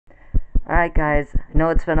Alright guys, I know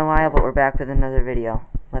it's been a while, but we're back with another video.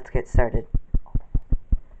 Let's get started.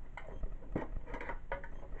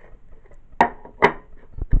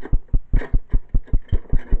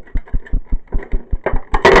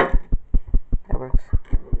 That works.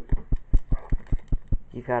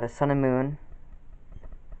 You've got a sun and moon,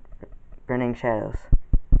 burning shadows.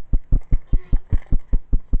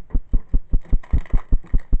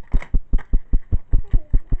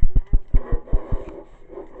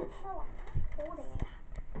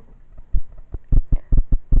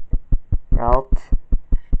 Ralt,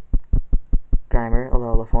 Grimer,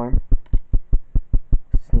 Alola form,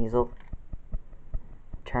 Sneasel,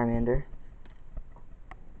 Charmander,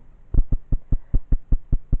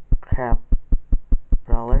 Crap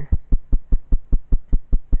Brawler,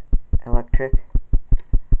 Electric,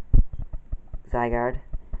 Zygarde,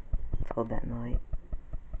 let's hold that in the light,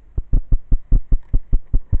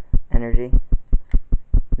 Energy,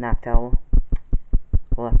 Noctowl,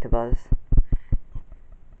 Electabuzz,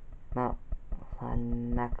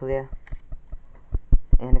 Naclia,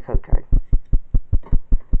 and a code card.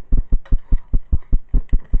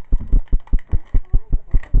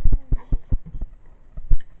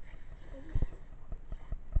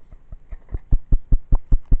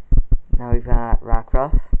 Now we've got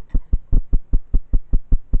Rockruff,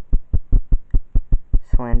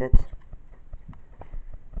 Swandit,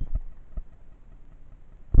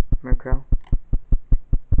 Murkrow,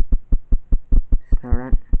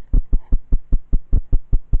 Snorunt,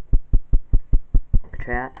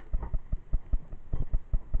 Patrat,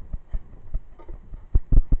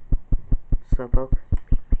 Slowpoke,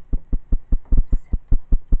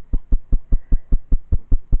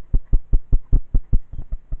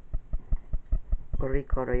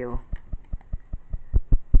 Oricorio,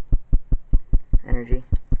 Energy,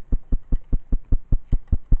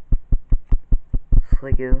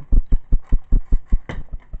 Sliggoo,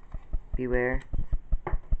 Beware,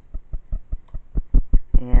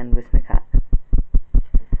 and Wismicott.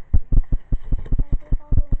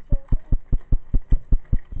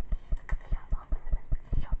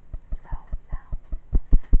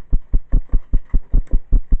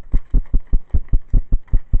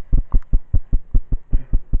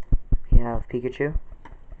 We have Pikachu,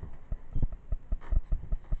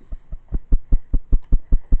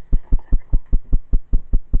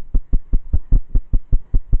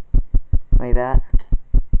 Laybat,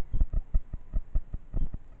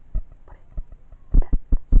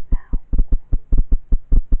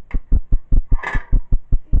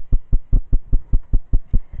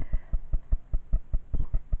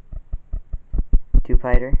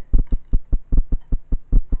 Dewpider,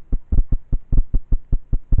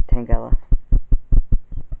 Tangela,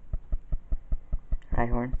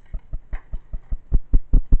 Rhyhorn,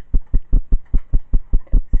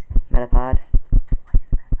 Metapod,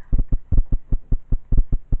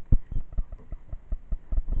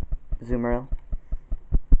 Zoomerl,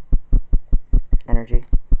 Energy,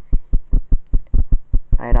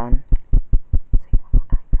 Idon,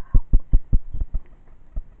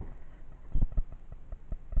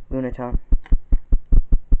 Lunatone,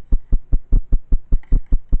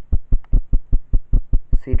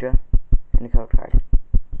 Seadra, and a code card.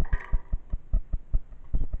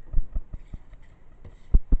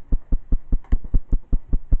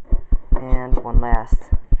 And one last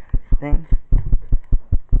thing.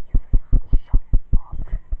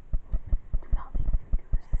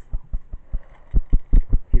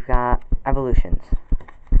 You've got evolutions.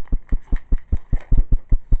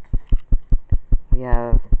 We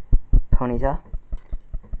have Ponyta,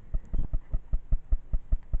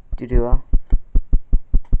 Doduo,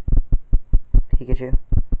 Pikachu,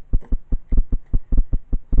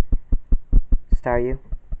 Staryu,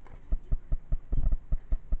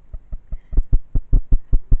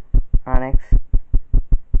 Onix,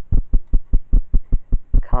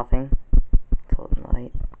 Coughing, told in the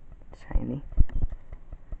light, shiny,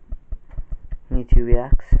 Mewtwo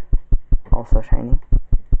EX, also shiny,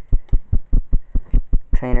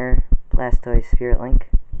 Trainer, Blastoise, Spirit Link,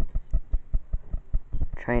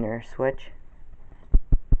 Trainer, Switch,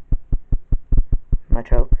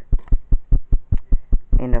 Machoke,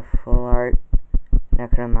 and a full art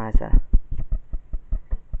Necromaza,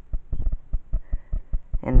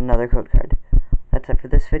 and another code card. That's it for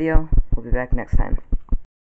this video. We'll be back next time.